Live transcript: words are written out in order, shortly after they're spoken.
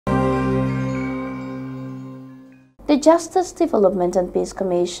The Justice, Development and Peace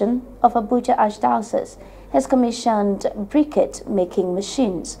Commission of ABUJA Archdiocese has commissioned briquette-making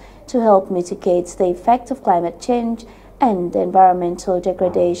machines to help mitigate the effect of climate change and environmental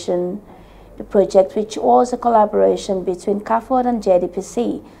degradation. The project, which was a collaboration between CAFOD and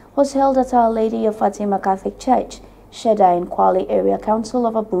Jdpc, was held at Our Lady of Fatima Catholic Church, Sheda in Kwali Area Council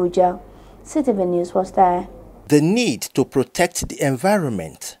of ABUJA. CTV News was there. The need to protect the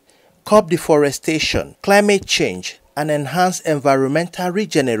environment, curb deforestation, climate change, and enhance environmental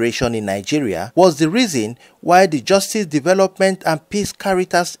regeneration in Nigeria was the reason why the Justice, Development and Peace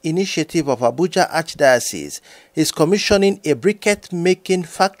Caritas Initiative of ABUJA Archdiocese is commissioning a briquette-making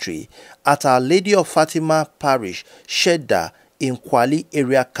factory at Our Lady of Fatima Parish, Sheda, in Kwali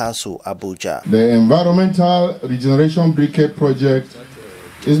Area Council, ABUJA. The Environmental Regeneration Briquette project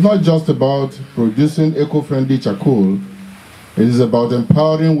is not just about producing eco-friendly charcoal. It is about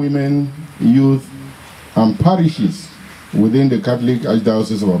empowering women, youth, and parishes within the Catholic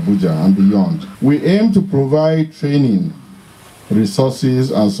Archdiocese of ABUJA and beyond. We aim to provide training,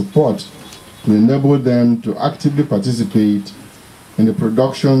 resources, and support to enable them to actively participate in the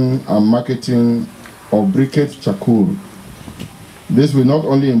production and marketing of briquette charcoal. This will not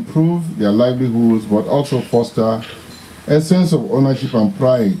only improve their livelihoods but also foster a sense of ownership and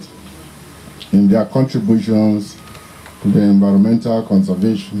pride in their contributions to the environmental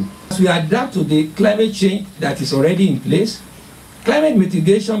conservation. As we adapt to the climate change that is already in place, climate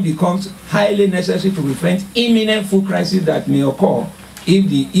mitigation becomes highly necessary to prevent imminent food crisis that may occur if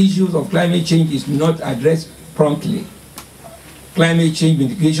the issues of climate change is not addressed promptly. Climate change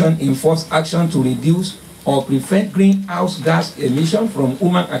mitigation involves action to reduce or prevent greenhouse gas emission from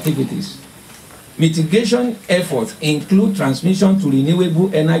human activities. Mitigation efforts include transmission to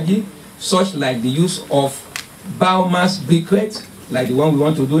renewable energy, such like the use of biomass briquettes, like the one we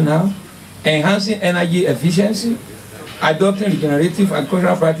want to do now, enhancing energy efficiency, adopting regenerative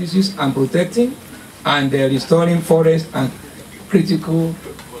agricultural practices and protecting and restoring forests and critical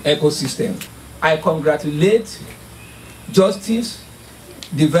ecosystems. I congratulate Justice,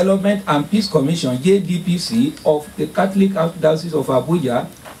 Development and Peace Commission, Jdpc, of the Catholic Archdiocese of ABUJA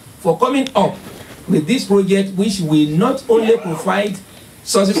for coming up with this project, which will not only provide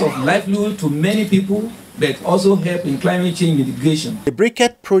sources of livelihood to many people, but also help in climate change mitigation. The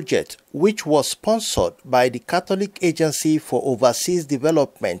briquette project, which was sponsored by the Catholic Agency for Overseas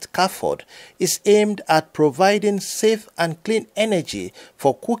Development, CAFOD, is aimed at providing safe and clean energy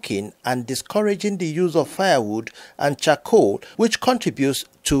for cooking and discouraging the use of firewood and charcoal, which contributes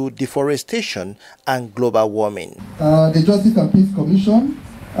to deforestation and global warming. The Justice and Peace Commission,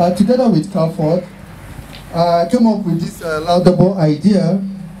 together with CAFOD, came up with this laudable idea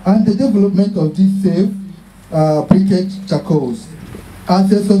and the development of these safe briquette charcoals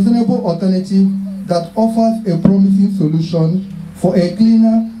as a sustainable alternative that offers a promising solution for a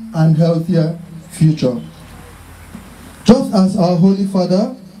cleaner and healthier future. Just as our Holy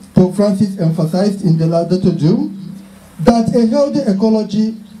Father, Pope Francis, emphasized in the LAUDATO that a healthy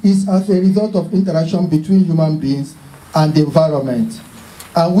ecology is as a result of interaction between human beings and the environment.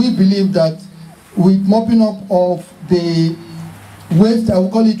 And we believe that with mopping up of the waste, I will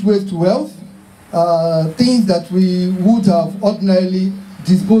call it waste to wealth, things that we would have ordinarily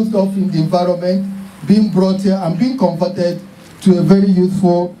disposed of in the environment, being brought here and being converted to a very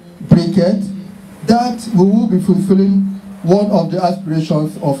useful briquette, that we will be fulfilling one of the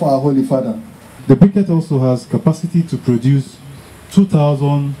aspirations of our Holy Father. The briquette also has capacity to produce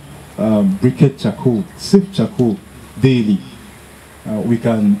 2,000 briquette charcoal, safe charcoal, daily. We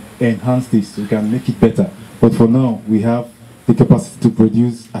can enhance this, we can make it better. But for now, we have the capacity to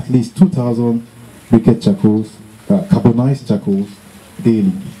produce at least 2,000 briquette charcoals, carbonized charcoals,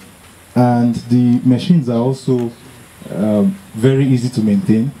 daily. And the machines are also very easy to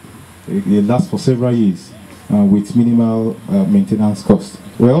maintain. They last for several years with minimal maintenance costs.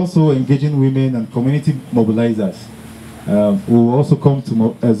 We're also engaging women and community mobilizers who will also come to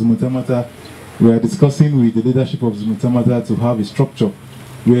Zumutamata. We are discussing with the leadership of Zumutamata to have a structure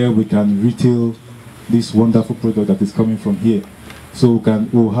where we can retail this wonderful product that is coming from here. So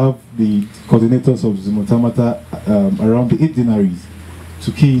we'll have the coordinators of Zumutamata around the 8 denaries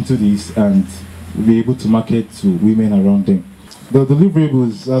to key into this and be able to market to women around them. The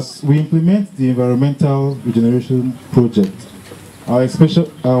deliverables, as we implement the environmental regeneration project, our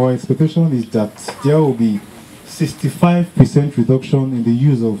expectation is that there will be 65% reduction in the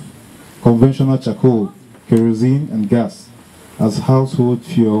use of conventional charcoal, kerosene and gas as household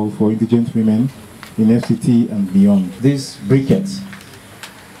fuel for indigent women in FCT and beyond. These briquettes,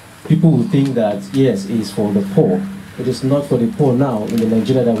 people will think that yes, it is for the poor. It is not for the poor now in the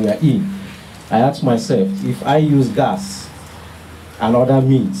Nigeria that we are in. I ask myself, if I use gas and other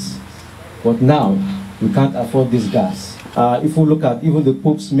means, but now we can't afford this gas. If we look at even the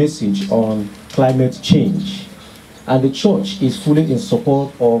Pope's message on climate change, and the church is fully in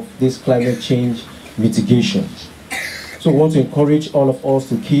support of this climate change mitigation. So we want to encourage all of us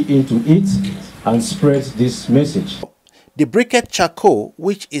to key into it and spread this message. The briquette charcoal,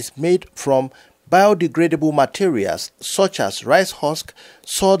 which is made from biodegradable materials such as rice husk,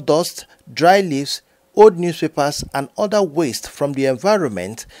 sawdust, dry leaves, old newspapers and other waste from the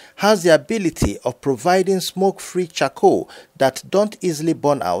environment, has the ability of providing smoke-free charcoal that don't easily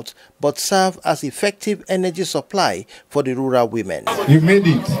burn out but serve as effective energy supply for the rural women. You made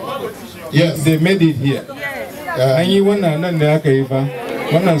it. Yes. They made it here. And you want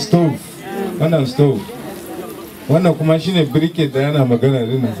one stove. One stove. One machine briquette dana magana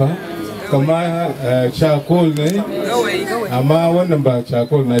din fa. Kama charcoal ne. Amma wannan ba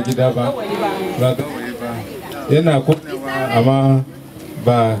charcoal na gida ba. Ba gawayi ba. Yana kunnawa amma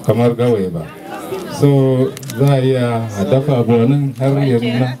ba kamar gawayi ba. So za iya dafa abu nan har ya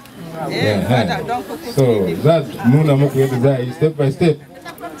nuna. So that nuna muku yadda za a yi step by step.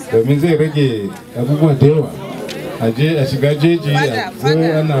 Domin zai rage abubuwa da yawa. A shiga jeji a zo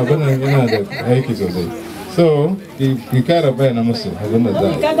ana banan yana da aiki sosai. So, ki kara bayana musu abin da za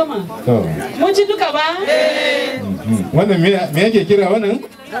a yi. Mun ci duka ba? Wannan me yake kira wannan?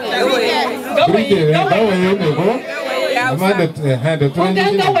 Gawayi ne ko? Amma da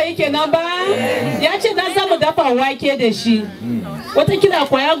turanci. Gawayi kenan ba? Ya ce dan zamu dafa wake da shi. Wata kila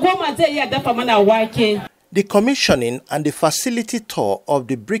kwaya goma zai iya dafa mana wake. The commissioning and the facility tour of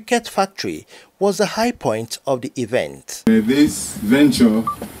the briquette factory was the high point of the event. This venture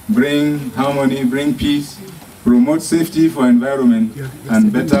bring harmony, bring peace, promote safety for environment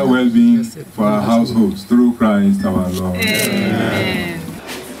and better well-being for our households through Christ our Lord. Amen.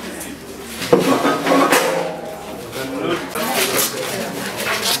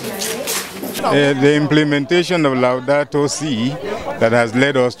 The implementation of Laudato Si that has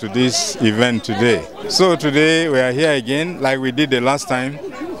led us to this event today. So today we are here again, like we did the last time.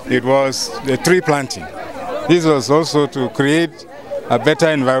 It was the tree planting. This was also to create a better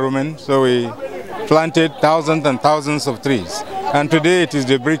environment, so we planted thousands and thousands of trees. And today it is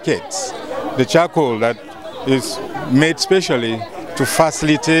the briquettes, the charcoal that is made specially to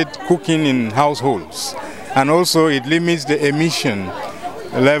facilitate cooking in households. And also it limits the emission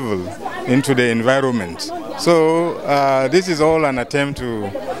level into the environment. So this is all an attempt to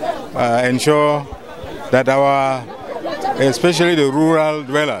ensure that especially the rural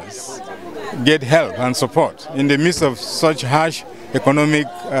dwellers, get help and support in the midst of such harsh economic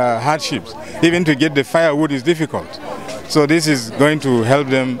hardships. Even to get the firewood is difficult. So this is going to help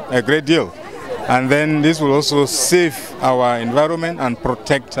them a great deal. And then this will also save our environment and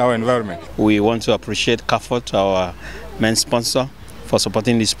protect our environment. We want to appreciate CAFOT, our main sponsor, for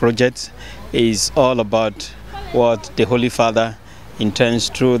supporting this project. Is all about what the Holy Father intends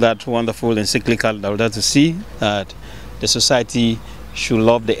through that wonderful encyclical LAUDATO Si, that the society should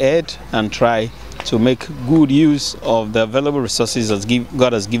love the earth and try to make good use of the available resources that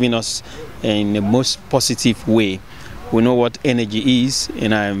God has given us in the most positive way. We know what energy is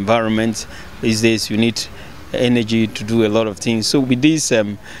in our environment. These days you need energy to do a lot of things. So with this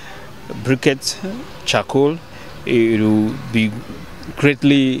briquette charcoal, it will be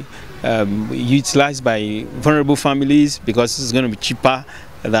greatly utilized by vulnerable families because it's going to be cheaper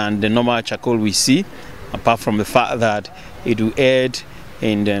than the normal charcoal we see, apart from the fact that it will aid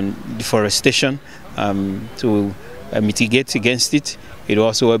in deforestation to mitigate against it. It will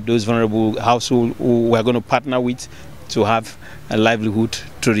also help those vulnerable households who we are going to partner with to have a livelihood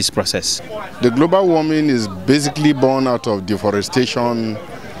through this process. The global warming is basically born out of deforestation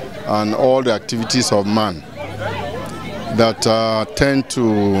and all the activities of man that tend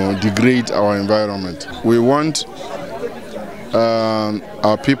to degrade our environment. We want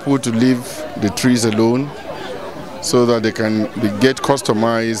our people to leave the trees alone so that they can get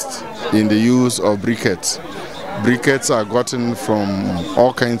customized in the use of briquettes. Briquettes are gotten from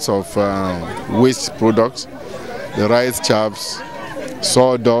all kinds of waste products, the rice chaps,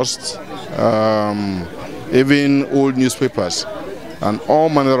 sawdust, even old newspapers, and all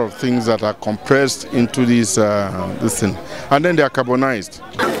manner of things that are compressed into this thing. And then they are carbonized.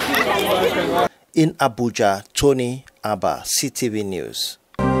 In Abuja, Tony Abba, CTV News.